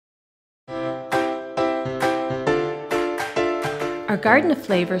Our Garden of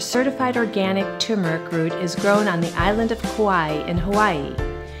Flavor certified organic turmeric root is grown on the island of Kauai in Hawaii.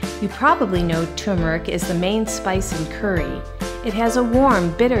 You probably know turmeric is the main spice in curry. It has a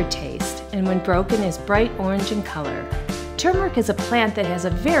warm, bitter taste, and when broken is bright orange in color. Turmeric is a plant that has a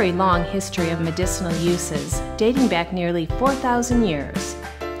very long history of medicinal uses, dating back nearly 4,000 years.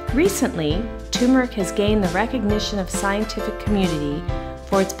 Recently, turmeric has gained the recognition of scientific community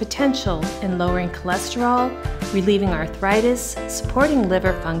for its potential in lowering cholesterol, relieving arthritis, supporting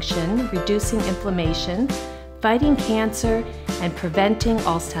liver function, reducing inflammation, fighting cancer, and preventing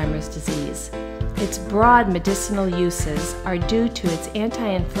Alzheimer's disease. Its broad medicinal uses are due to its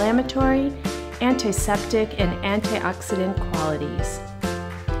anti-inflammatory, antiseptic, and antioxidant qualities.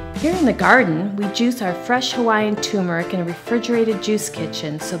 Here in the garden, we juice our fresh Hawaiian turmeric in a refrigerated juice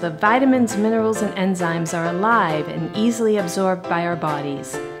kitchen so the vitamins, minerals, and enzymes are alive and easily absorbed by our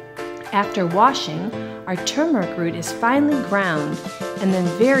bodies. After washing, our turmeric root is finely ground and then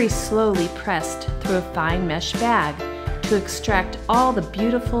very slowly pressed through a fine mesh bag to extract all the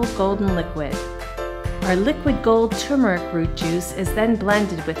beautiful golden liquid. Our liquid gold turmeric root juice is then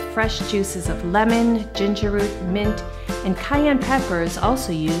blended with fresh juices of lemon, ginger root, mint, and cayenne pepper is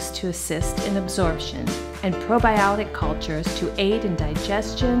also used to assist in absorption, and probiotic cultures to aid in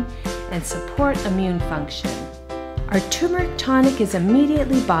digestion and support immune function. Our turmeric tonic is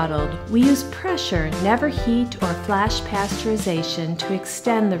immediately bottled. We use pressure, never heat or flash pasteurization to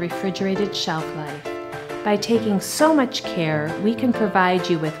extend the refrigerated shelf life. By taking so much care, we can provide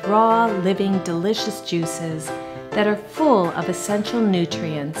you with raw, living, delicious juices that are full of essential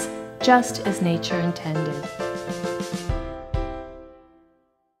nutrients, just as nature intended.